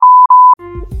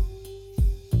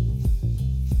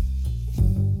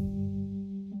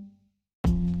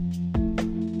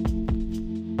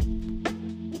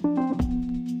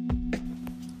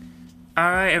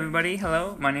Alright, everybody,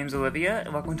 hello, my name's Olivia,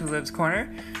 and welcome to Liv's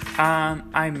Corner.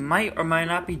 I might or might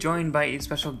not be joined by a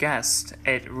special guest.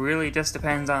 It really just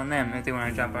depends on them if they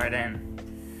want to jump right in.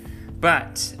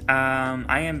 But,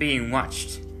 I am being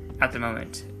watched at the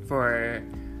moment for,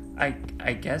 I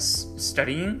guess,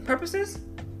 studying purposes?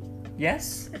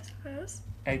 Yes? I suppose.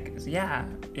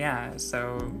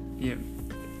 So,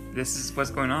 this is what's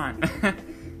going on.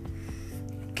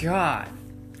 God.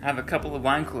 I have a couple of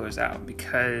wine coolers out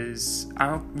because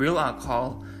real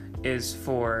alcohol is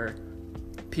for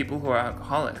people who are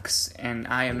alcoholics, and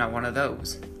I am not one of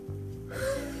those.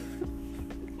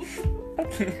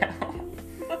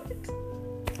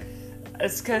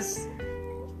 It's because,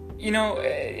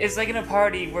 it's like in a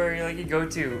party where you go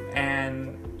to,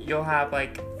 and you'll have a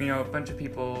bunch of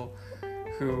people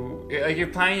who you're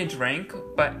planning to drink,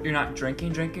 but you're not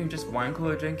drinking, just wine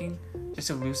cooler drinking, just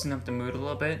to loosen up the mood a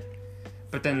little bit.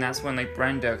 But then that's when,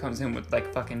 Brenda comes in with,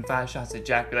 fucking 5 shots of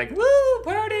Jack. Be like, woo,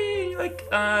 party!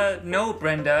 No,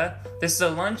 Brenda. This is a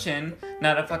luncheon,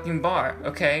 not a fucking bar,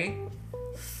 okay?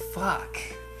 Fuck.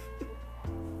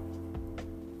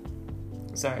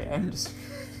 Sorry, I'm just...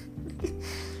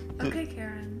 Okay,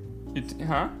 Karen.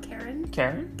 Huh? Karen?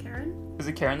 Karen? Is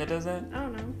it Karen that does that? I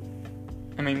don't know.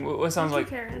 I mean, what sounds like...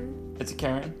 Karen. It's a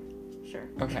Karen? Sure.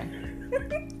 Okay.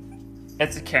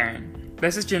 It's a Karen.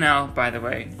 This is Janelle, by the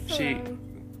way. Hello.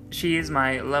 She is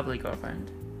my lovely girlfriend.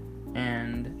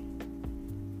 And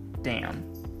damn.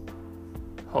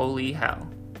 Holy hell.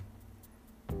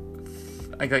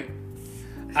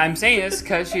 I'm saying this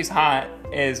because she's hot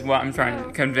is what I'm trying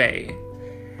to convey.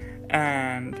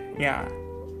 And yeah.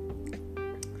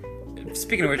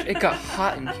 Speaking of which, it got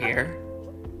hot in here.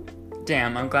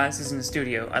 Damn, I'm glad this is in the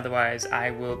studio. Otherwise,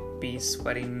 I will be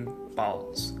sweating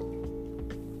balls.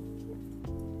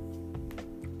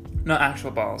 Not actual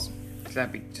balls, because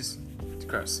that'd be just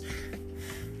gross.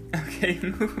 Okay,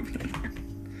 moving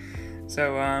on.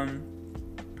 So,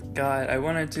 God, I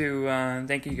wanted to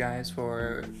thank you guys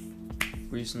for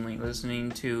recently listening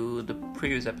to the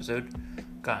previous episode.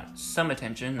 Got some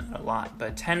attention, not a lot,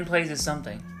 but 10 plays is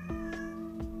something.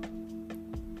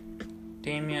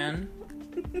 Damien,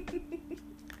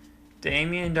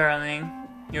 darling,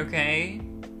 you okay?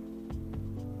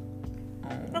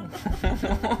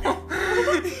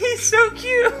 He's so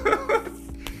cute.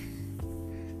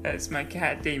 That's my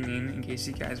cat Damien, in case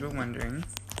you guys were wondering.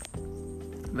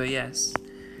 But yes,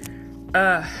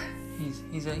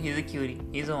 he's a cutie.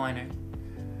 He's a whiner.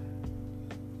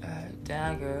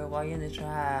 Dagger, why you in the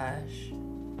trash?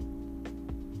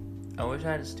 I wish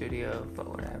I had a studio, but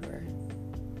whatever.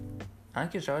 I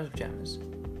like your Star Wars pajamas.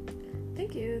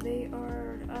 Thank you. They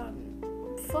are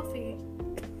fluffy.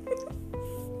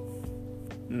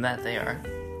 That they are.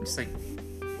 Just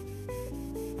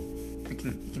you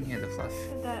can hear the fluff.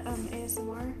 That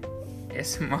ASMR.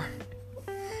 ASMR.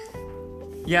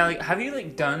 Yeah, have you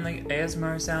done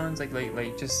ASMR sounds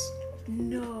just?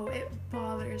 No, it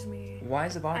bothers me. Why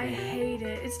does it bother you? I hate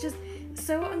it. It's just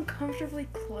so uncomfortably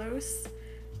close,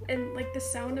 and the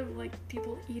sound of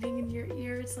people eating in your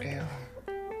ear. It's Ew.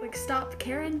 Stop,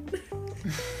 Karen.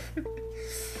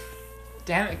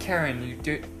 Damn it, Karen!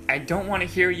 I don't want to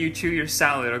hear you chew your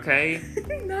salad, okay?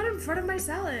 Not in front of my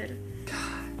salad.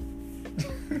 God.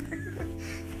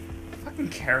 Fucking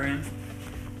Karen.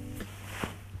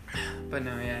 But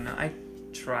no, I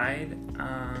tried.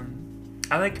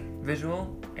 I like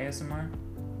visual ASMR.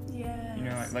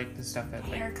 Yes. Like the stuff that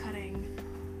hair cutting.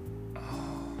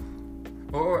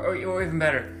 Oh. Or even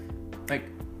better,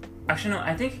 actually no,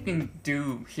 I think you can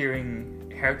do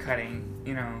hearing hair cutting,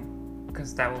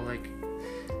 because that will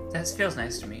that feels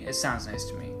nice to me. It sounds nice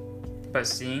to me. But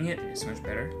seeing it is so much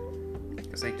better.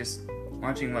 It's just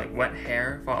watching wet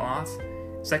hair fall off.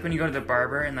 It's like when you go to the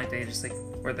barber and they just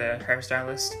or the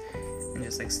hairstylist and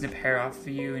just snip hair off of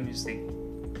you, and just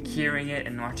hearing it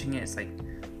and watching it. It's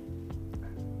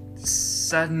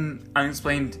sudden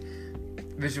unexplained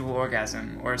visual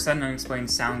orgasm or sudden unexplained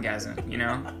soundgasm.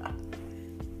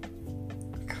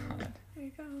 God.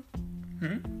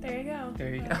 There you go.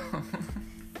 There you go.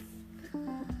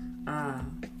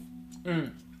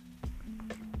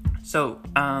 So,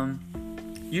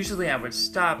 usually I would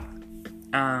stop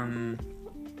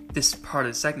this part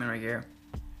of the segment right here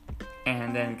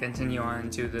and then continue on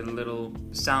to the little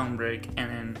sound break and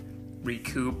then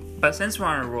recoup. But since we're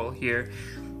on a roll here,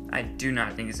 I do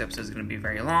not think this episode is going to be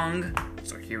very long,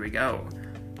 so here we go.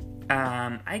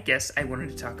 I guess I wanted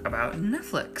to talk about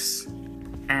Netflix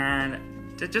and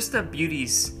just the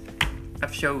beauties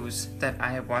of shows that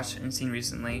I have watched and seen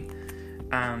recently.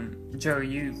 Joe,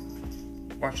 you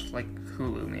watched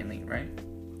Hulu mainly, right?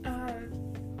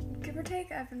 Give or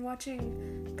take, I've been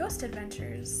watching Ghost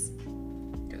Adventures.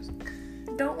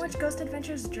 videos. Don't watch Ghost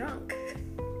Adventures drunk.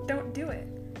 Don't do it.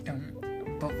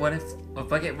 But what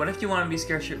if you want to be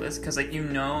scared shitless? Because, like,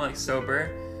 like,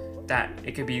 sober, that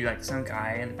it could be, like, some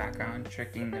guy in the background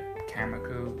tricking the camera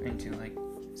crew into, like,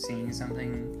 seeing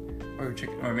something,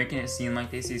 or making it seem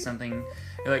like they see something.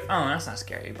 You're like, oh, that's not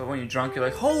scary. But when you're drunk, you're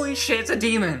like, holy shit, it's a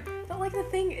demon! But, like, the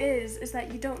thing is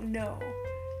that you don't know.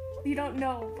 You don't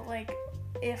know, like,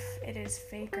 if it is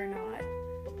fake or not.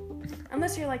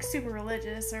 Unless you're, like, super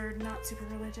religious or not super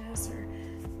religious, or...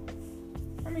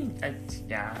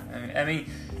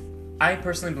 I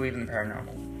personally believe in the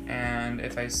paranormal, and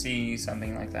if I see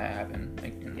something like that happen,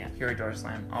 like hear a door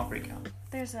slam, I'll freak out.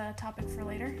 There's a topic for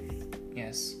later.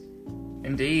 Yes,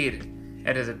 indeed,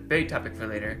 it is a big topic for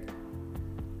later.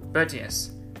 But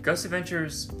yes, Ghost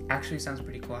Adventures actually sounds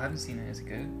pretty cool. I haven't seen it. Is it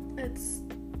good? It's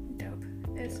dope.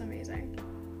 It's amazing.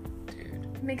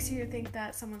 Dude, It makes you think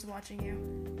that someone's watching you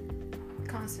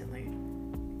constantly,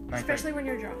 like, especially when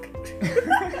you're drunk.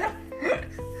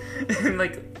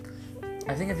 like,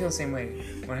 I think I feel the same way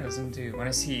when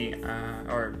I see,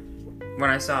 or when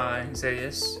I saw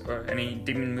Insidious or any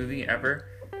demon movie ever.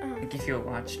 Like, you feel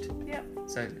watched. Yep.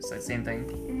 So it's the same thing.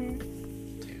 Mm-hmm.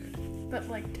 Dude. But,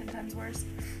 like, 10 times worse.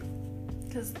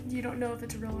 Because you don't know if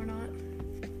it's real or not.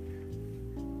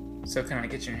 So it kind of like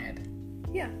gets you in your head.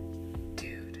 Yeah.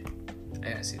 Dude, I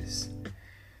gotta see this.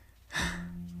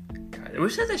 God, I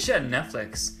wish I had that shit on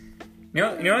Netflix. You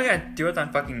know what I gotta deal with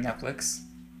on fucking Netflix?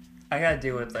 I gotta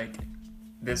deal with, like,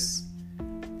 this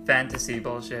fantasy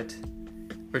bullshit,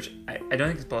 which I don't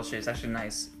think it's bullshit. It's actually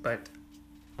nice, but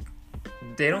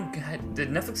the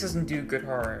Netflix doesn't do good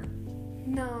horror.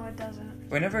 No, it doesn't.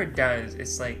 Whenever it does,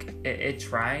 it's like it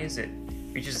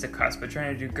reaches the cusp of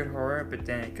trying to do good horror, but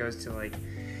then it goes to, like,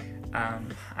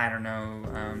 I don't know,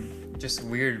 just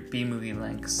weird B-movie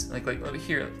lengths. Like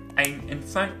here, I'm in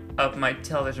front of my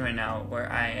television right now,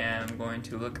 where I am going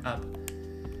to look up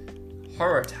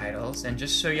horror titles and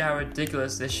just show you how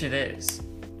ridiculous this shit is.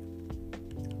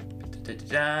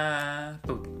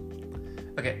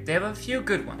 Boom. Okay, they have a few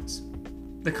good ones.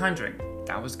 The Conjuring,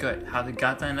 that was good. How they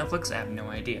got that on Netflix, I have no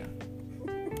idea.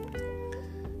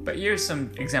 But here's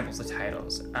some examples of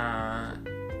titles.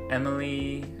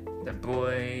 Emily, The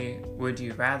Boy, Would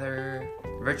You Rather,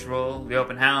 Ritual, The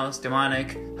Open House,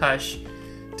 Demonic, Hush.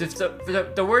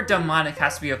 The word demonic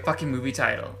has to be a fucking movie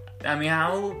title. I mean,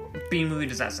 how B-movie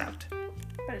does that sound?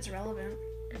 But it's relevant.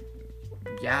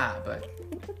 Yeah, but...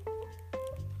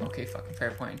 Okay, fucking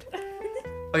fair point.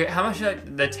 Okay, how much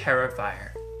like The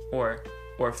Terrifier? Or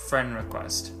Friend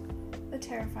Request? The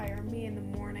Terrifier, me in the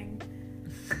morning.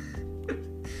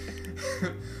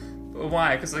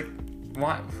 Why? Because, like,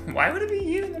 why would it be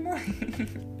you in the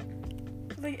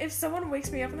morning? Like, if someone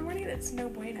wakes me up in the morning, that's no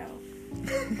bueno.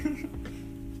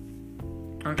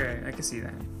 Okay, I can see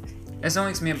that. If someone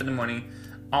wakes me up in the morning,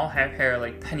 I'll have hair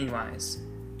like Pennywise.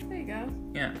 There you go.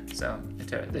 Yeah, so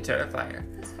the Terrifier.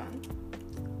 That's fun.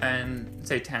 And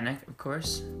Satanic, of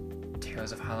course.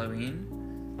 Tales of Halloween.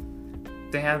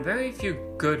 They have very few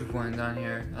good ones on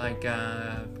here, like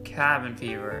Cabin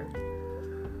Fever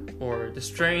or The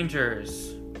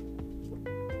Strangers.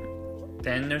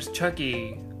 Then there's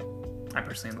Chucky. I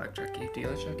personally like Chucky. Do you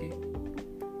like Chucky?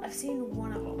 I've seen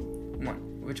one of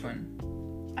them. Which one?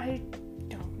 I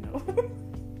don't know.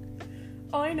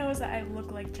 All I know is that I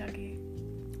look like Chucky.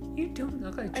 You don't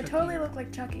look like Chucky. I totally look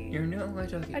like Chucky. You don't look like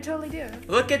Chucky. I totally do.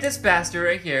 Look at this bastard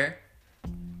right here,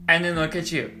 and then look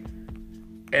at you.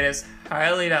 It is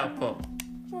highly doubtful.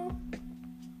 Well,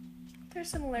 there's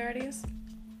similarities.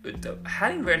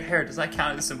 Having red hair does not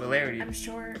count as a similarity. I'm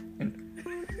short.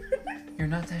 You're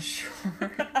not that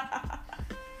short.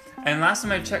 And last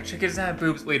time I checked, Chucky doesn't have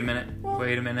boobs. Wait a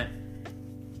minute.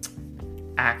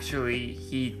 Actually,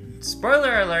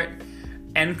 spoiler alert,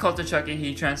 in Cult of Chucky,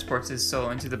 he transports his soul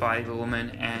into the body of a woman,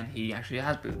 and he actually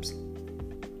has boobs.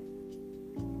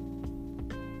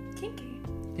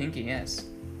 Kinky, yes.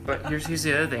 But here's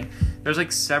the other thing. There's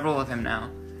like several of him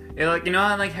now. Like, you know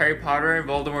how like Harry Potter,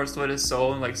 Voldemort split his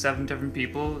soul in like 7 different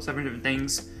people, 7 different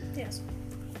things? Yes.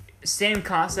 Same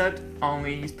concept,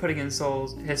 only he's putting in his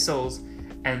souls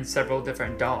and several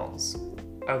different dolls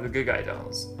of the good guy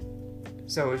dolls.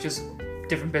 So it's just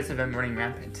different bits of him running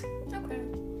rampant. Okay.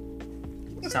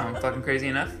 Sound fucking crazy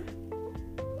enough?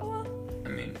 Well, I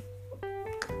mean,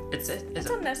 it's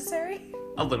unnecessary.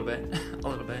 A little bit.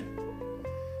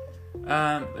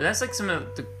 That's like some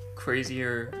of the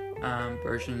crazier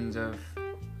versions of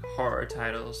horror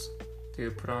titles to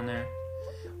put on there.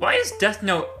 Why is Death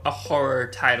Note a horror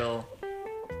title?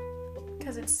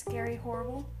 Because it's scary,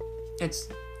 horrible. It's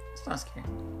not scary.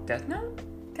 Death Note?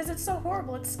 Because it's so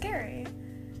horrible, it's scary.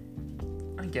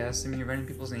 I guess. I mean, you're writing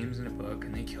people's names in a book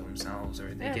and they kill themselves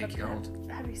or they get killed.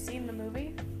 Have you seen the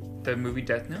movie? The movie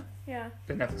Death Note? Yeah.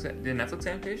 The Netflix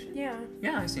adaptation? Yeah.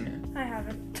 Yeah, I've seen it. I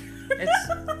haven't. It's...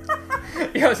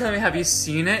 Yo, tell me, have you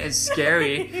seen it? It's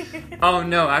scary. Oh,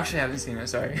 no, actually I haven't seen it,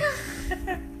 sorry.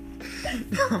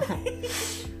 No.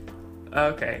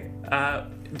 Okay.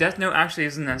 Death Note actually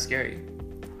isn't that scary.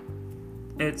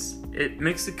 It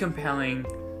makes a compelling,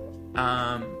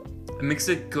 it makes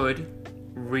a good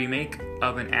remake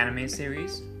of an anime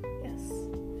series. Yes.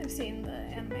 I've seen the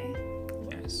anime.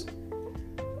 Yes.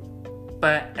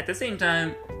 But at the same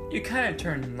time, you kind of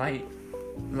turn light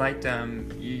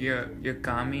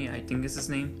Yagami, I think is his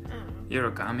name.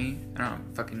 Yorogami. I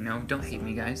don't fucking know. Don't hate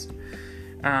me, guys.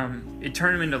 It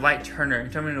turned him into Light Turner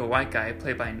and turned him into a white guy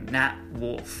played by Nat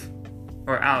Wolff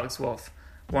or Alex Wolff,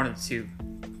 one of the two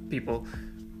people.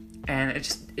 And if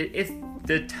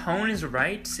the tone is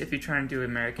right, if you're trying to do an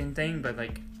American thing, but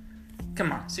like,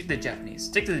 come on, stick to the Japanese,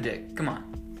 stick to the dick. Come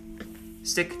on,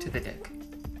 stick to the dick.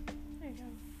 There you go.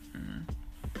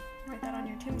 Write that on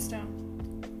your tombstone.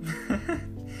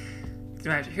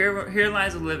 Here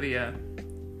lies Olivia.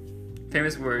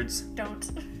 Famous words. Don't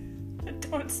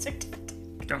stick to the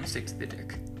dick. Don't stick to the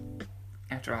dick.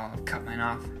 After all, I'll cut mine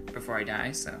off before I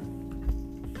die, so.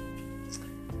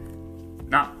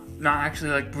 Not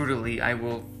actually like brutally.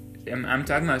 I'm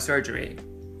talking about surgery.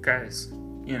 Because,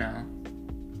 you know.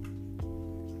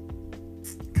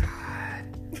 God.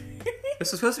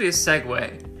 This was supposed to be a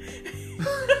segue.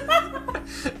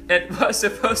 It was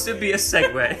supposed to be a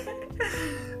segue.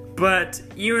 But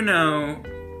you know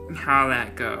how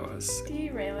that goes.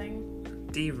 Derailing,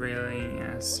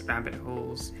 yes. Rabbit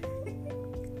holes.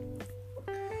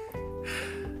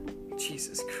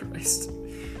 Jesus Christ.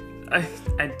 I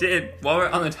did, while we're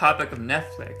on the topic of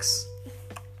Netflix,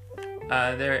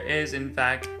 there is in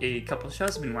fact a couple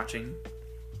shows I've been watching.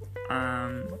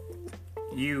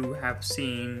 You have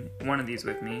seen one of these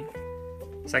with me,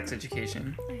 Sex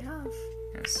Education. I have.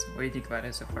 Yes. What do you think about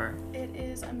it so far? It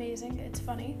is amazing. It's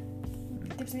funny.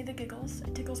 It gives me the giggles.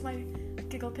 It tickles my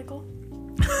giggle pickle.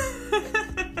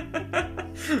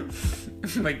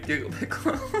 My giggle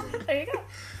pickle. There you go.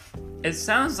 It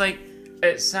sounds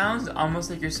almost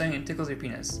like you're saying it tickles your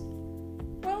penis.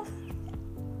 Well,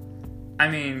 I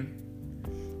mean,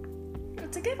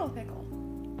 it's a giggle pickle.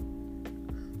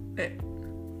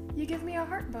 You give me a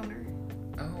heart boner.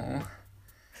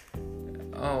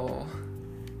 Oh.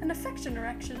 An affection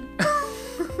erection.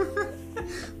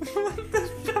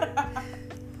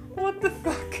 What the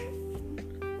fuck?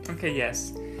 Okay,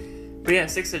 yes. But yeah,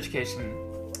 Sex Education.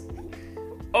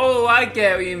 Oh, I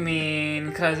get what you mean.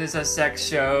 Because it's a sex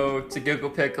show. It's a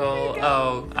Google Pickle.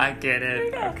 Oh, I get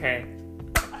it. Okay.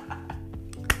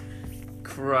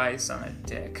 Christ on a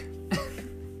dick.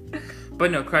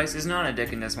 But no, Christ is not on a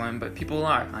dick in this one, but people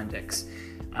are on dicks.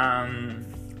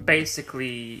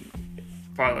 Basically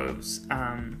follows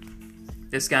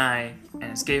this guy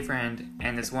and his gay friend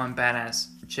and this one badass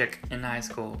chick in high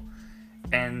school.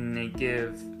 And they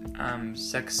give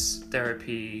sex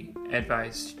therapy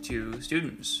advice to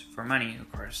students for money,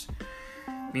 of course.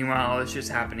 Meanwhile, it's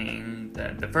just happening.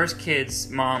 The first kid's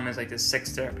mom is like this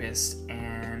sex therapist,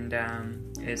 and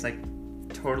is like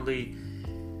totally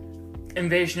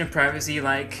invasion of privacy,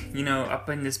 like, you know, up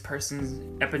in this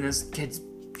kid's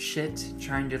shit,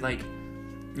 trying to like,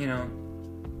 you know,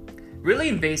 really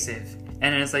invasive.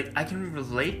 And it's like, I can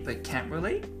relate but can't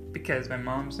relate. Because my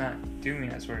mom's not doing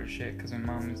that sort of shit. Because my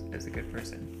mom is a good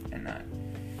person. And not,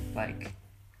 like,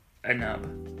 a nub.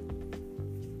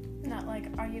 Not like,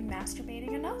 are you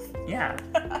masturbating enough? Yeah.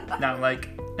 Not like,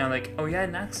 oh, you had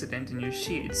an accident in your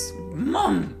sheets.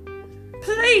 Mom!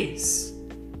 Please!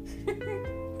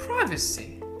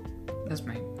 Privacy. That's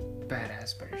my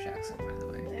badass British accent, by the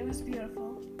way. It was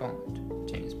beautiful. Bond.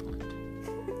 James Bond.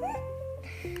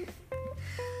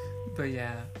 But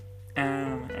yeah.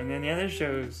 And then the other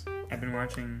shows I've been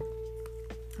watching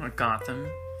are Gotham,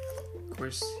 of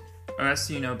course. Unless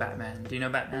you know Batman. Do you know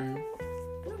Batman? I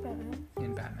know Batman.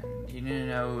 In Batman. You didn't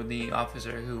know the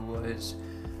officer who was,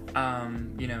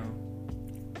 you know,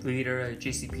 leader of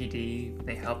GCPD.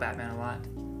 They help Batman a lot.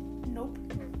 Nope.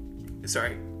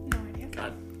 Sorry. No idea.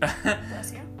 God.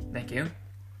 Bless you. Thank you.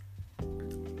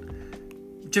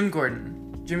 Jim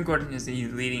Gordon. Jim Gordon is the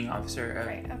leading officer of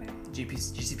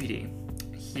GCPD.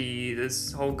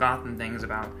 This whole Gotham thing is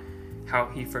about how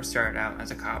he first started out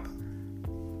as a cop.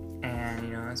 And,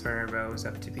 you know, that's where he rose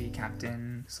up to be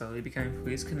captain, slowly becoming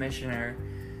police commissioner.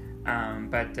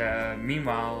 But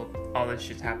meanwhile, all this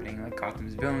shit's happening. Like,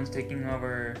 Gotham's villains taking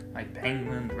over, like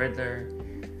Penguin, Riddler,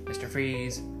 Mr.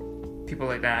 Freeze, people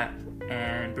like that.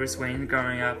 And Bruce Wayne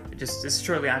growing up, just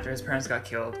shortly after his parents got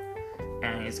killed.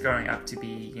 and he's growing up to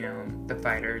be, the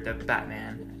fighter, the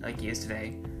Batman, like he is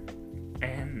today.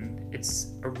 And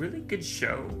it's a really good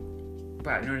show,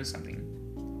 but I've noticed something.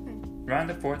 Around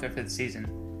the 4th or 5th season,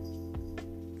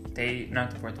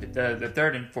 not the 4th, but the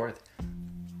 3rd and 4th,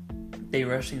 they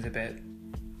rush things a bit.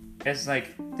 It's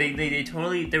like, they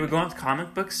were going with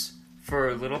comic books for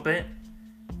a little bit,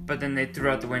 but then they threw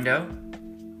out the window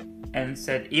and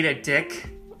said, eat a dick,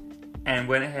 and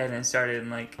went ahead and started,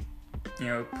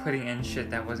 putting in shit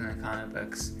that wasn't in comic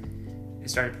books. They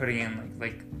started putting in,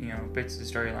 bits of the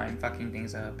storyline, fucking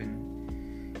things up, and,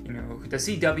 the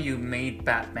CW made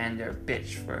Batman their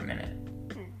bitch for a minute.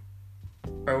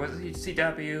 Or was it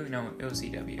CW? No, it was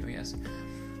CW, yes.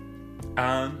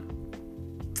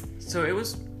 So it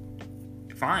was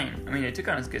fine. I mean, it took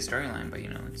on a good storyline, but,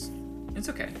 it's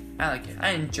okay. I like it. I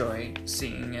enjoy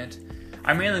seeing it.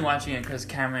 I'm mainly watching it because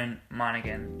Cameron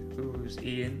Monaghan, who's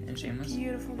Ian in Shameless.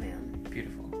 Beautiful man.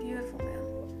 Beautiful. Beautiful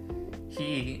man.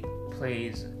 He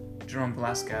plays Jerome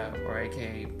Belasca, or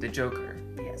aka the Joker.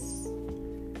 Yes.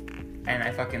 And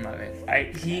I fucking love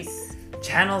it. He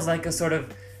channels like a sort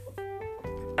of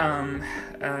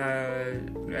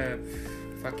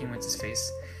fucking what's his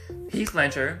face? Heath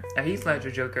Ledger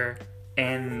Joker,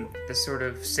 and the sort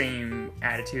of same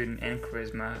attitude and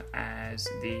charisma as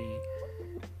the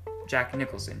Jack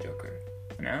Nicholson Joker,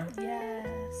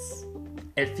 Yes.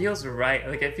 It feels right.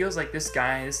 It feels like this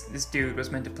guy, this dude was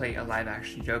meant to play a live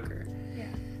action Joker.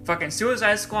 Yeah. Fucking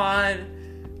Suicide Squad,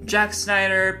 Zack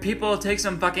Snyder, people take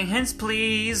some fucking hints,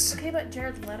 please. Okay, but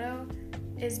Jared Leto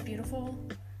is beautiful.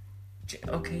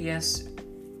 Okay, yes.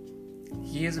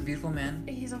 He is a beautiful man.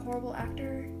 He's a horrible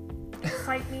actor.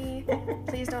 Fight me.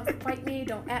 Please don't fight me.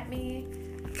 Don't at me.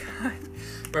 God.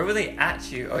 Where were they at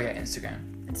you? Oh yeah,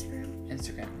 Instagram,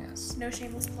 Instagram. yes. No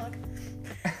shameless plug.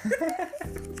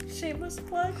 Shameless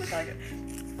plug. We're talking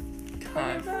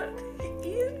God. about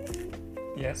Ian.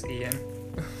 Yes, Ian.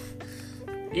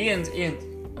 Ian's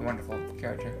a wonderful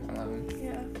character. I love him.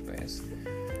 Yeah. But yes.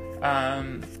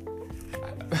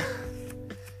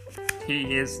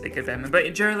 He is a good Batman.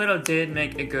 But Jared Leto did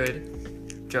make a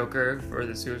good Joker for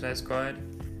the Suicide Squad.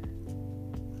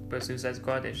 But Suicide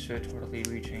Squad, they should totally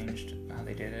rechanged how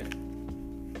they did it.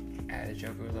 Add the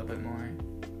Joker a little bit more.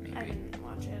 Maybe. I didn't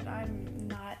watch it. I'm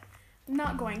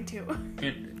not going to.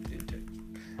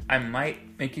 I might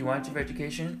make you watch it for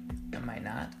education. I might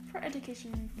not. For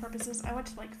education purposes, I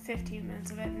watched 15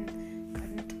 minutes of it and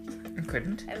couldn't.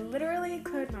 Couldn't? I literally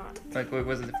could not. What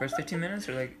was it, the first 15 minutes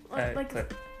or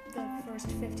clip? The first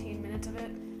 15 minutes of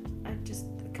it, I just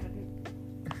couldn't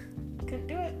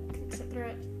do it. Couldn't sit through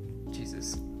it.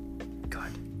 Jesus.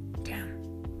 God.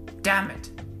 Damn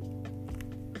it.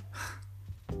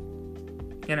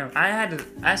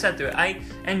 I sat through it. I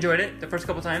enjoyed it the first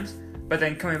couple times, but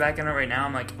then coming back in it right now,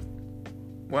 I'm like,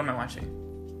 what am I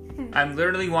watching? I'm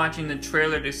literally watching the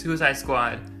trailer to Suicide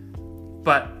Squad,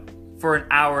 but for an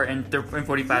hour and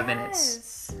 45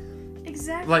 minutes. Yes,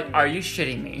 exactly. Are you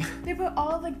shitting me? They put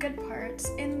all the good parts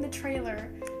in the trailer.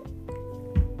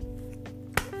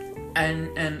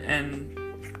 And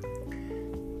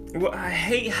well, I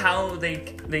hate how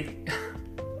they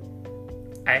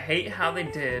I hate how they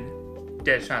did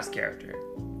Deadshot's character.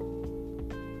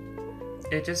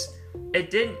 It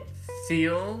didn't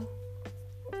feel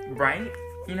right,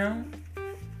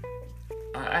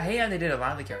 I hate how they did a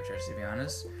lot of the characters, to be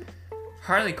honest.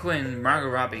 Harley Quinn, Margot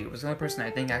Robbie, was the only person I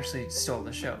think actually stole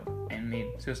the show and made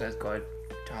Suicide Squad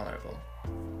tolerable.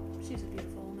 She's a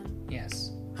beautiful woman.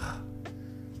 Yes.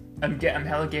 I'm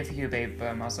hella gay for you, babe, but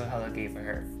I'm also hella gay for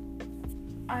her.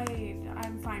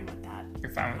 I'm fine with that.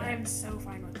 You're fine with that? I'm so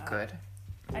fine with that. Good.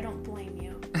 I don't blame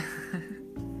you.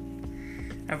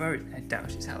 I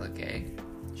doubt she's hella gay.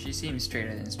 She seems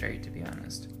straighter than straight, to be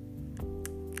honest.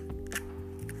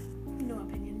 No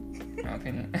opinion. No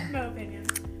opinion. No opinion.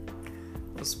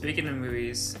 Well, speaking of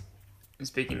movies, and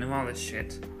speaking of all this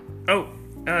shit. Oh,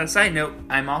 side note,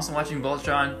 I'm also watching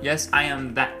Voltron. Yes, I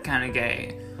am that kind of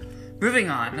gay. Moving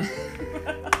on.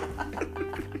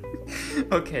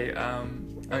 Okay,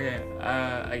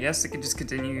 I guess I could just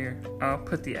continue. I'll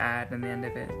put the ad in the end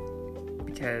of it.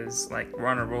 Because, we're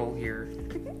on a roll here.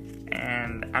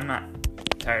 And I'm not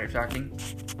tired of talking.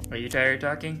 Are you tired of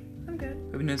talking? I'm good.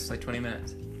 We've been doing this 20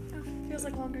 minutes. Oh, feels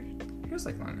like longer. Feels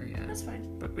like longer, yeah. That's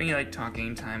fine. But when you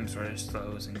talking, time sort of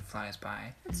slows and flies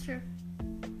by. That's true.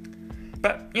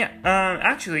 But, yeah,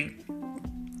 actually,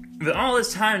 with all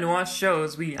this time to watch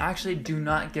shows, we actually do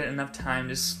not get enough time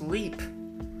to sleep.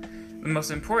 The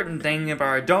most important thing of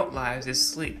our adult lives is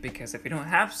sleep, because if we don't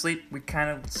have sleep, we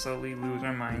kind of slowly lose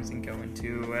our minds and go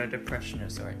into a depression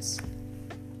of sorts.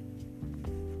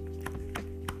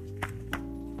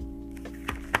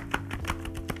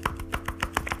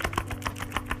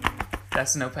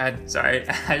 That's a notepad. Sorry,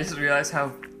 I just realized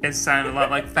how it sounded a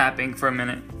lot like fapping for a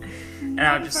minute. And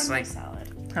I was just like,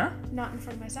 salad. huh? Not in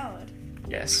front of my salad.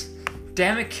 Yes.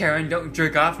 Damn it, Karen, don't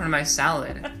jerk off on my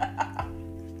salad.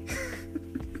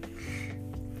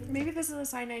 Maybe this is a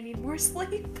sign I need more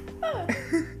sleep.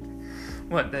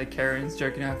 What, that Karen's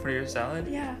jerking off for your salad?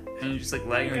 Yeah. And you just like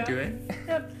letting her do it?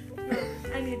 Yep. No,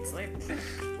 I need sleep.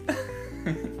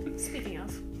 Speaking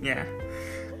of. Yeah.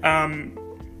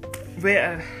 But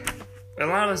yeah, a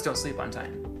lot of us don't sleep on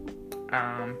time.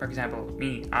 For example,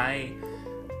 me,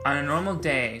 on a normal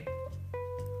day,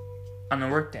 on a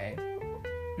work day,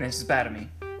 and this is bad of me,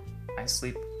 I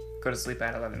go to sleep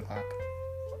at 11 o'clock.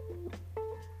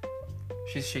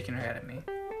 She's shaking her head at me.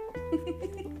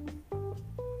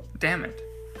 Damn it.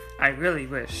 I really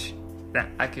wish that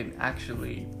I could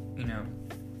actually,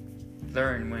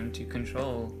 learn when to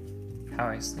control how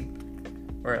I sleep.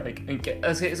 Or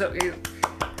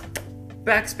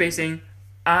backspacing.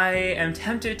 I am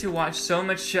tempted to watch so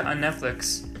much shit on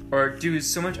Netflix or do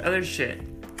so much other shit.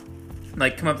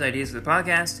 Like come up with ideas for the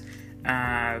podcast,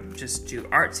 just do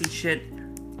artsy shit,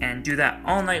 and do that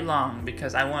all night long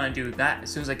because I want to do that as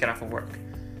soon as I get off of work.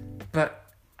 But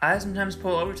I sometimes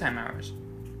pull overtime hours.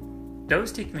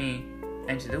 Those take me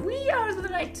into the wee hours of the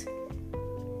night.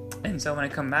 And so when I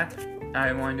come back,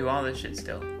 I want to do all this shit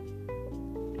still.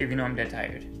 Even though I'm dead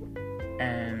tired.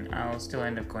 And I'll still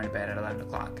end up going to bed at 11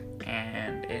 o'clock.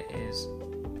 And it is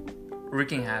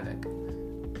wreaking havoc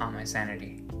on my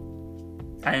sanity.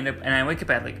 I wake up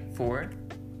at like 4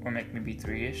 or maybe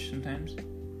 3-ish sometimes.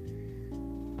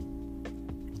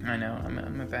 I know,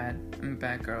 I'm a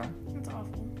bad girl. That's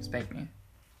awful. Spank me.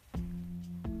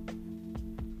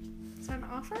 Is that an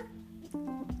offer?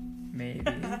 Maybe.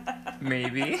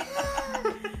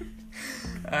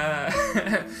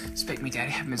 Spank me, Daddy.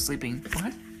 I haven't been sleeping.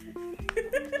 What?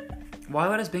 Why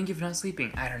would I spank you for not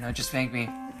sleeping? I don't know. Just spank me.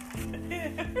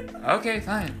 Okay,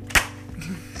 fine.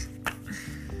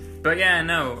 But yeah,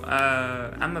 no.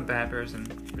 I'm a bad person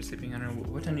for sleeping. I don't know.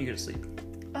 What time do you go to sleep?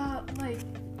 Like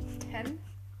 10.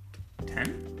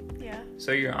 10? Yeah.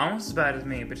 So you're almost as bad as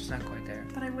me, but just not quite there.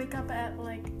 But I wake up at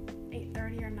like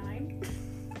 8:30 or 9.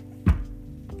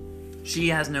 She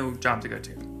has no job to go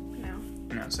to.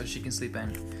 No, so she can sleep in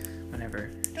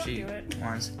whenever she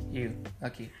wants. You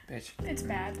lucky bitch. It's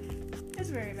bad. It's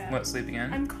very bad. What, sleeping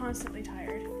in? I'm constantly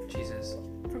tired. Jesus.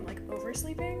 From like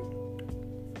oversleeping.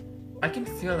 I can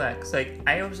feel that because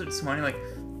I was this morning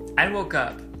I woke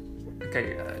up.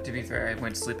 Okay, to be fair, I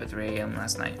went to sleep at 3 a.m.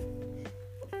 last night.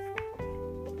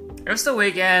 It was the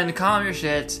weekend. Calm your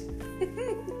shit.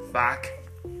 Fuck.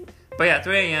 But yeah,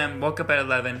 3 a.m. Woke up at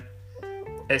 11.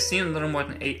 It seemed a little more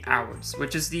than 8 hours,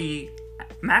 which is the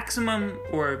maximum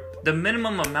or the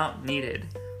minimum amount needed,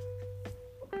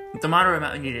 the moderate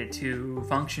amount needed to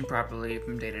function properly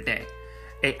from day to day.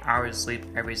 8 hours sleep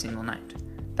every single night.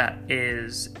 That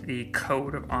is the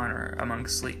code of honor among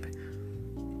sleep.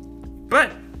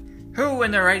 But who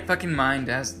in their right fucking mind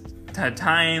has the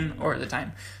time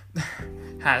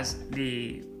has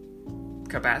the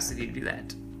capacity to do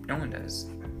that? No one does.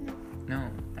 No,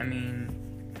 I mean,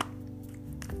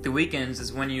 the weekends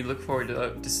is when you look forward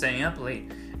to staying up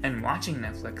late and watching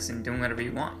Netflix and doing whatever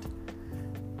you want.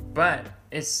 But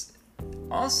it's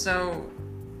also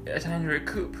a time to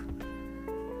recoup.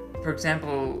 For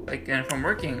example, from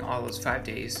working all those 5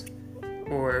 days,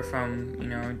 or from,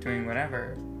 doing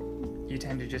whatever, you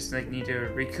tend to just, need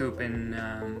to recoup and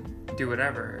do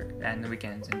whatever on the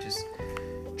weekends and just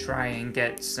try and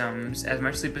get as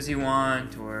much sleep as you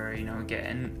want, or, get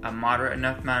a moderate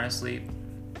enough amount of sleep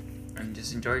and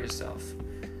just enjoy yourself.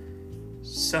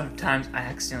 Sometimes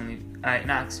I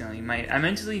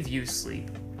mentally view sleep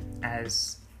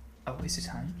as a waste of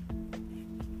time.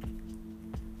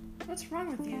 What's wrong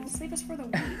with you? Sleep is for the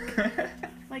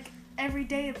week. Every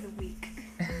day of the week.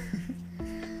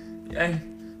 I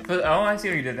see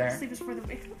what you did there. Sleep is for the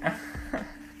week.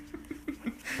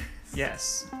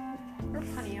 Yes. We're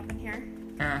punny up in here.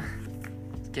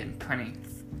 It's getting punny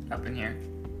up in here.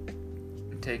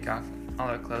 Take off all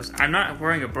our clothes. I'm not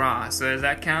wearing a bra, so does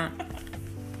that count?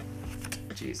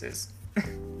 Jesus.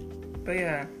 But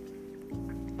yeah.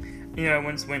 I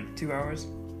once went 2 hours.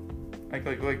 Like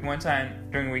one time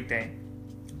during a weekday,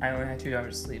 I only had 2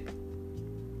 hours of sleep.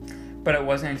 But it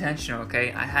wasn't intentional,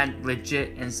 okay? I had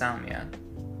legit insomnia.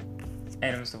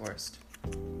 And it was the worst.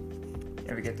 You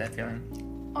ever get that feeling?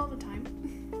 All the time.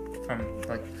 From,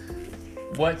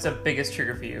 what's the biggest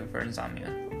trigger for you for insomnia?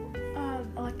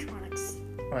 Electronics.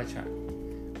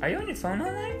 Are you on your phone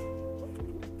all night?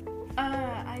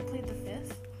 I played the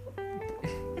Fifth.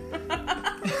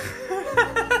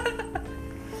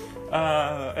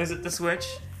 Is it the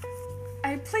Switch?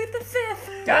 I I plead the fifth.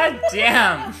 God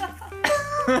damn.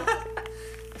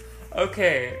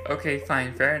 Okay,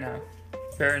 fine. Fair enough.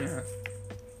 God.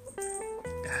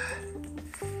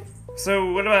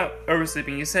 So, what about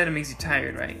oversleeping? You said it makes you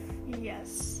tired, right?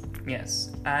 Yes.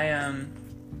 Yes. How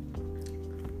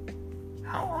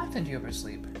often do you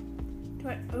oversleep? Do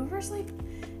I oversleep?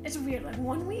 It's weird. Like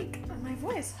 1 week. My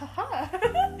voice. Haha.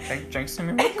 Drink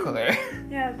some milk cooler.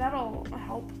 Yeah, that'll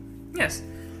help. Yes.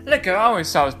 Liquor always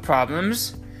solves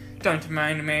problems. Don't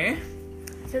mind me.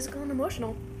 Physical and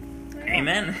emotional.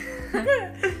 Amen.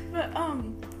 But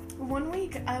 1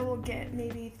 week I will get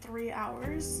maybe 3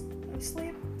 hours of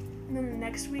sleep, and then the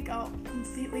next week I'll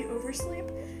completely oversleep,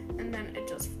 and then it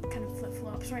just kind of flip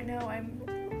flops. Right now I'm,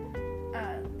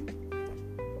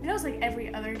 it's like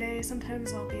every other day.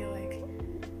 Sometimes I'll be like,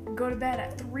 go to bed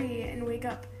at 3 and wake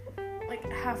up like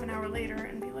half an hour later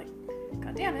and be like,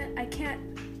 God damn it, I can't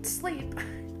sleep.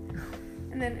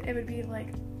 And then it would be like,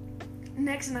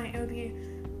 next night it would be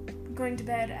going to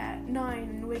bed at 9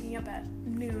 and waking up at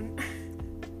noon.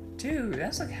 Dude,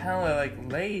 that's like hella like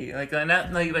late. Like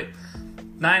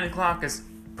 9 o'clock is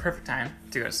perfect time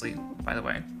to go to sleep, by the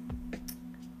way.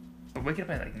 But waking up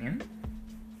at like noon?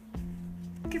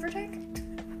 Give or take.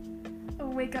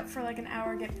 I'll wake up for like an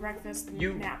hour, get breakfast, and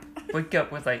You nap. wake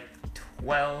up with like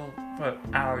 12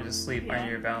 hours of sleep Yeah. on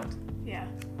your belt. Yeah,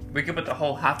 Wake up with the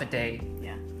whole half a day.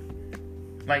 yeah.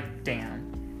 Like, damn.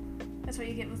 That's what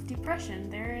you get with depression.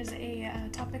 There is a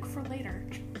topic for later.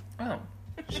 Oh,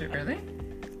 shit, really?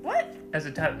 What? As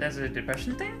a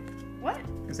depression thing? What?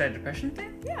 Is that a depression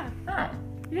thing? Yeah. Oh,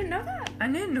 You didn't know that? I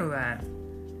didn't know that.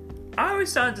 I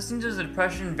always thought the symptoms of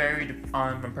depression varied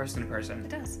from person to person. It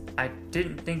does. I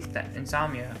didn't think that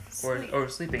insomnia or Sleep.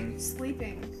 oversleeping,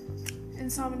 Sleeping,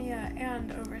 insomnia,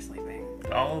 and oversleeping.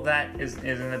 all that is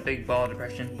in a big ball of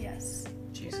depression. Yes.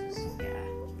 Jesus. Yeah.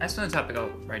 That's another topic I'll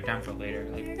write down for later.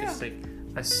 Like, There you just go. like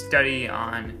a study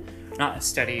on, not a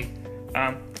study.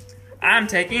 I'm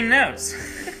taking notes.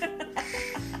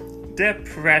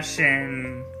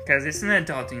 Depression, because it's an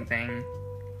adulting thing.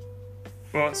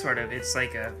 Well, sort of. It's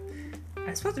like I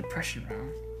spelled depression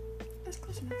wrong. That's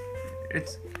close enough.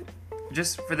 It's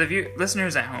just for the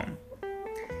listeners at home.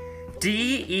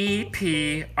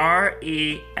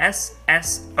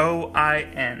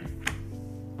 DEPRESSOIN.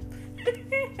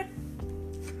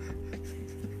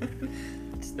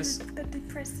 This The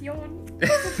depression.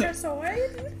 Depression.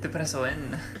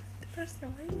 depression.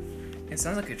 Depression. It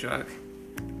sounds like a drug.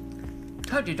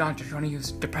 Told your doctor you want to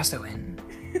use depressoin.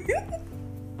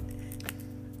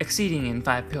 Exceeding in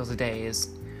 5 pills a day is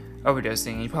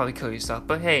overdosing and you probably kill yourself.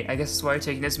 But hey, I guess that's why you're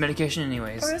taking this medication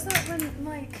anyways. Or is that when,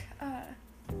 like,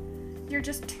 you're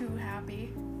just too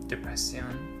happy? Depression.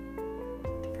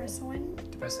 Depression?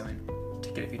 Depressoin.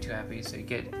 Take it if you're too happy so you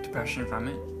get depression from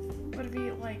it. Would it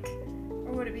be like,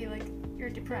 or would it be like, you're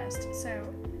depressed,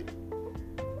 so...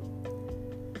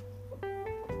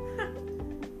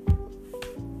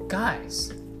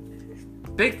 Guys,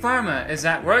 Big Pharma is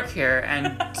at work here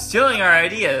and stealing our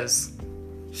ideas.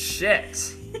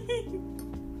 Shit.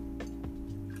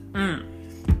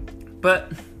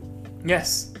 But,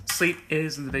 yes, sleep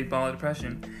is the big ball of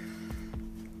depression.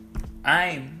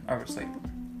 I oversleep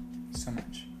so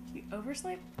much. You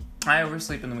oversleep? I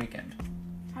oversleep in the weekend.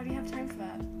 How do you have time for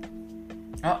that?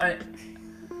 Oh,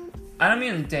 I don't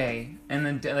mean in the day,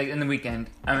 like in the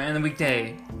weekend. I mean in the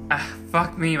weekday.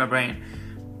 Fuck me, my brain.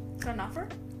 Is that an offer?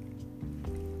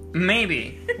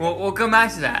 Maybe. We'll come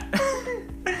back to that.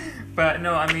 But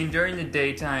no, I mean during the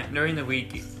daytime, during the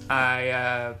week,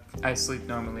 I sleep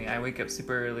normally. I wake up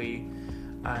super early.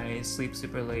 I sleep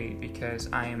super late because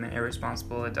I am an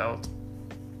irresponsible adult.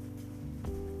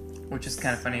 Which is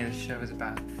kind of funny. This show is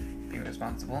about being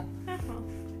responsible.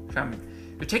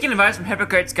 You're taking advice from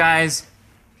hypocrites, guys.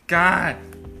 God.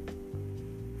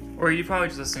 Or you're probably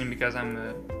just listening because I'm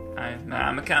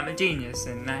a comic genius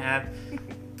and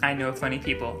I know funny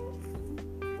people.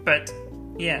 But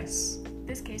yes.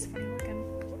 This case, funny looking.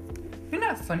 You're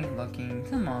not funny looking.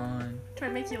 Come on. Do I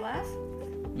make you laugh?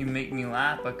 You make me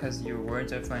laugh because your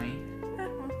words are funny.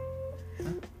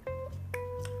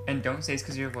 And don't say it's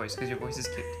because of your voice is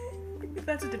cute.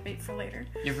 That's a debate for later.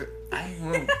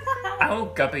 I will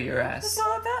guppy your ass. It's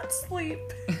all about sleep.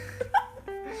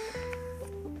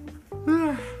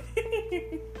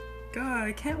 God,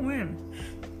 I can't win.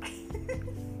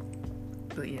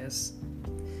 But yes.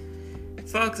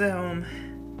 Folks at home,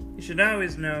 you should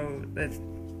always know that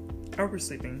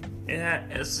oversleeping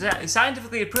is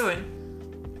scientifically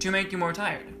proven to make you more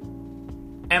tired.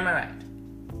 Am I right?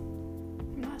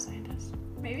 I'm not a scientist.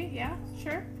 Maybe, yeah,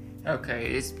 sure. Okay,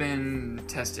 it's been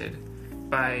tested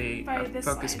by a this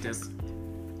focus scientist.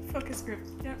 group. Focus group.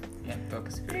 Yep. Yeah,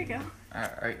 focus group. There you go.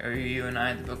 Are you and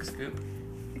I the focus group?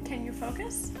 Can you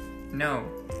focus? No.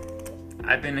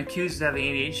 I've been accused of having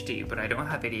ADHD, but I don't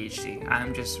have ADHD.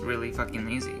 I'm just really fucking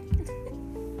lazy.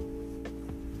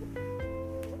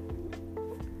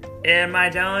 Am I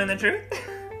telling the truth?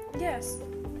 Yes.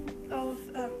 Oh,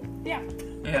 yeah.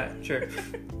 Yeah, sure.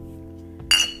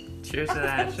 Cheers to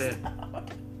that shit.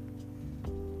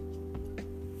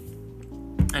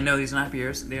 I know these are not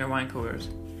beers, they are wine coolers.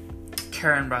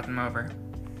 Karen brought them over.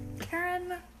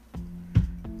 Karen.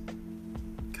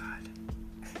 God.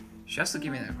 She also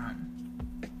gave me that rum.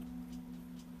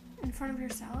 In front of your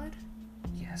salad?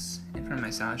 Yes, in front of my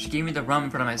salad. She gave me the rum in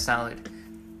front of my salad.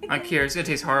 I'm here, it's gonna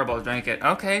taste horrible, I'll drink it.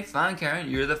 Okay, fine, Karen,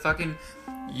 you're the fucking...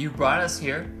 You brought us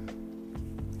here.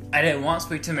 I didn't want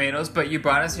sweet tomatoes, but you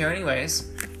brought us here anyways.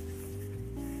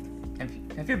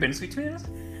 Have you been to Sweet Tomatoes?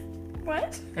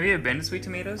 What? Have you ever been to Sweet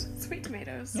Tomatoes? Sweet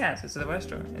tomatoes. Yes, it's a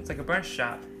restaurant. It's like a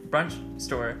brunch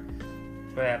store,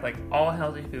 where they have like all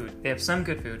healthy food. They have some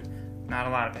good food, not a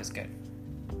lot of it's good.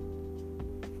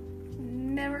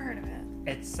 Never heard of it.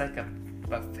 It's like a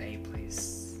buffet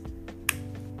place.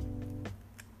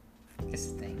 It's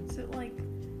a thing. Is it like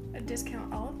a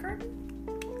discount Olive Garden?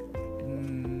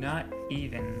 Not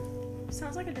even.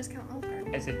 Sounds like a discount Olive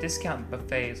Garden. It's a discount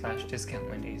buffet / discount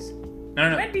Wendy's.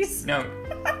 No. Wendy's. No.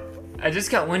 A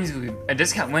discount Wendy's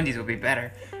would be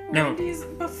better. No. Wendy's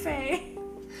buffet.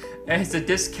 It's a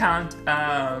discount.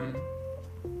 God.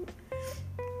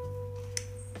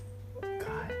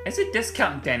 It's a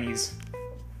discount Denny's.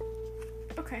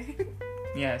 Okay.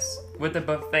 Yes, with the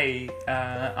buffet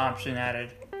option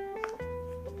added.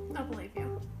 I'll believe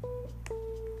you.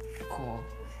 Cool.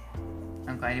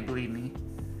 I'm glad you believe me.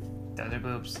 Those are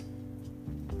boobs.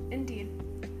 Indeed.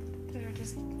 They're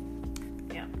just...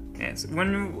 Yeah. Yes.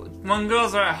 When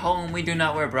girls are at home, we do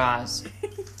not wear bras.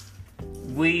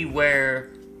 We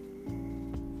wear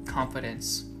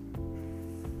confidence.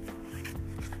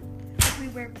 We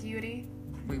wear beauty.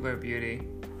 We wear beauty.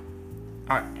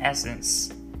 Our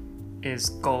essence is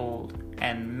gold,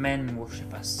 and men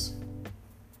worship us.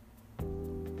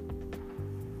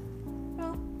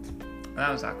 Well. That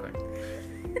was awkward.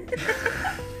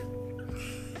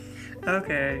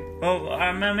 Okay. Well,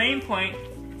 my main point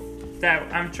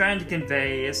that I'm trying to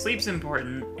convey is sleep's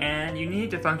important, and you need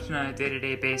to function on a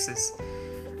day-to-day basis.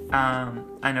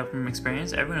 I know from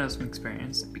experience, everyone knows from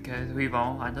experience, because we've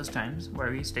all had those times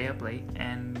where we stay up late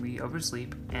and we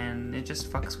oversleep, and it just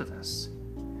fucks with us.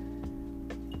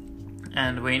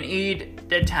 And we need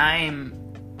the time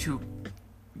to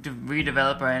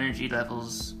redevelop our energy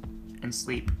levels and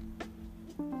sleep,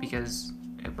 because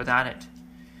without it,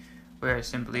 we're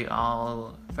simply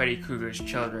all Freddy Krueger's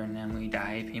children, and we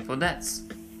die painful deaths.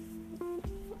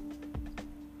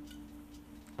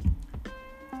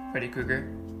 Freddy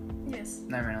Krueger, Yes.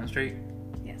 Nightmare on Elm Street.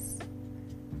 Yes.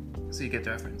 So you get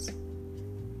the reference.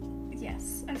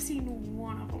 Yes. I've seen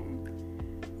one of them.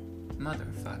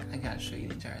 Motherfuck, I gotta show you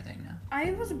the entire thing now.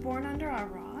 I was born under a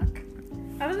rock.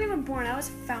 I wasn't even born. I was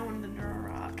found under a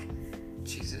rock.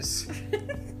 Jesus.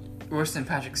 Worse than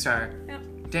Patrick Star. Yep.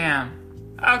 Damn.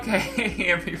 Okay,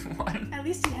 everyone. At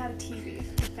least he had a TV, I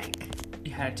think.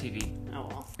 You had a TV. Oh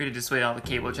well. We had to display all the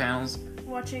cable channels,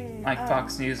 Watching... like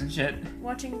Fox News and shit.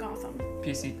 Watching Gotham.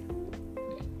 PC.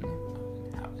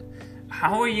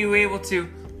 How are you able to...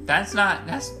 That's...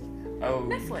 Oh.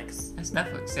 Netflix. That's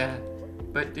Netflix, yeah.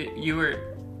 But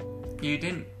you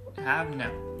didn't have no.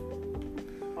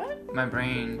 What? My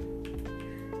brain.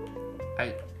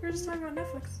 We were just talking about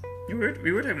Netflix. We were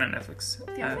talking about Netflix.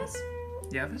 The Office?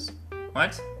 The Office?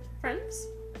 What? Friends?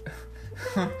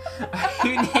 Are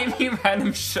you naming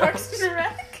random shows? Parks and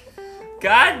Rec?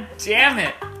 God damn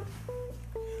it!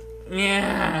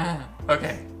 Yeah.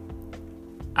 Okay.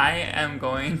 I am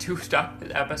going to stop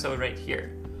this episode right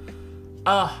here.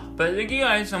 But thank you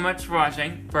guys so much for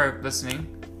listening.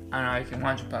 I don't know, you can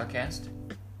watch a podcast.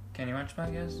 Can you watch a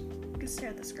podcast? You can stare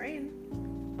at the screen.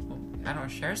 I don't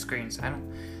share screens. I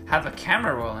don't have a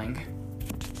camera rolling.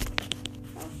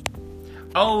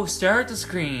 Oh, stare at the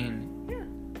screen. Yeah.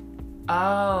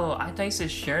 Oh, I thought you said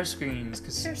share screens.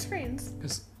 Share screens.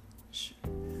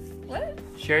 What?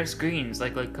 Share screens,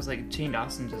 because Shane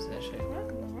Dawson does that shit.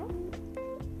 What?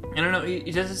 I don't know,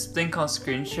 he does this thing called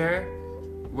screen share,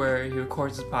 where he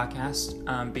records his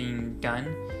podcast being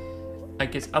done.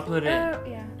 Like, it's uploaded. Oh,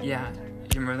 yeah. Yeah.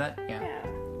 Do you remember that? Yeah.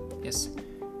 Yes.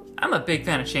 I'm a big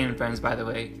fan of Shane and Friends, by the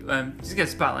way. Just get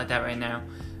a spotlight that right now.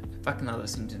 I fucking love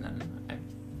listening to them.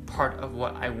 Part of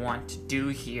what I want to do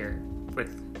here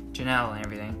with Janelle and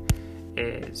everything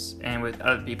and with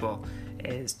other people,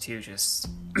 is to just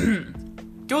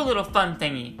do a little fun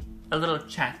thingy, a little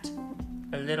chat,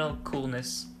 a little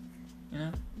coolness, you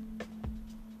know?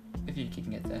 If you can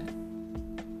get that.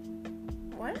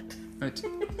 What?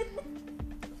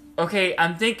 Okay,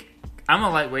 I'm a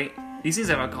lightweight. These things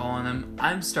I have alcohol in them.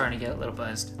 I'm starting to get a little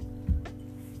buzzed.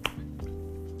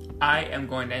 I am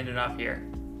going to end it off here.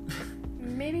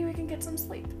 Maybe we can get some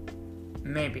sleep.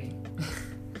 Maybe.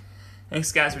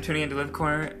 Thanks, guys, for tuning in to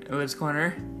Liv's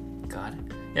Corner.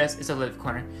 God. Yes, it's a Liv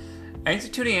Corner. Thanks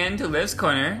for tuning in to Liv's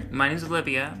Corner. My name is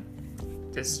Olivia.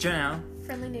 This is Janelle.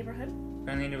 Friendly neighborhood.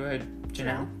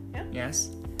 Janelle. Yeah. Yes.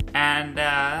 And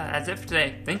that's it for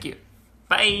today. Thank you.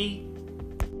 Bye.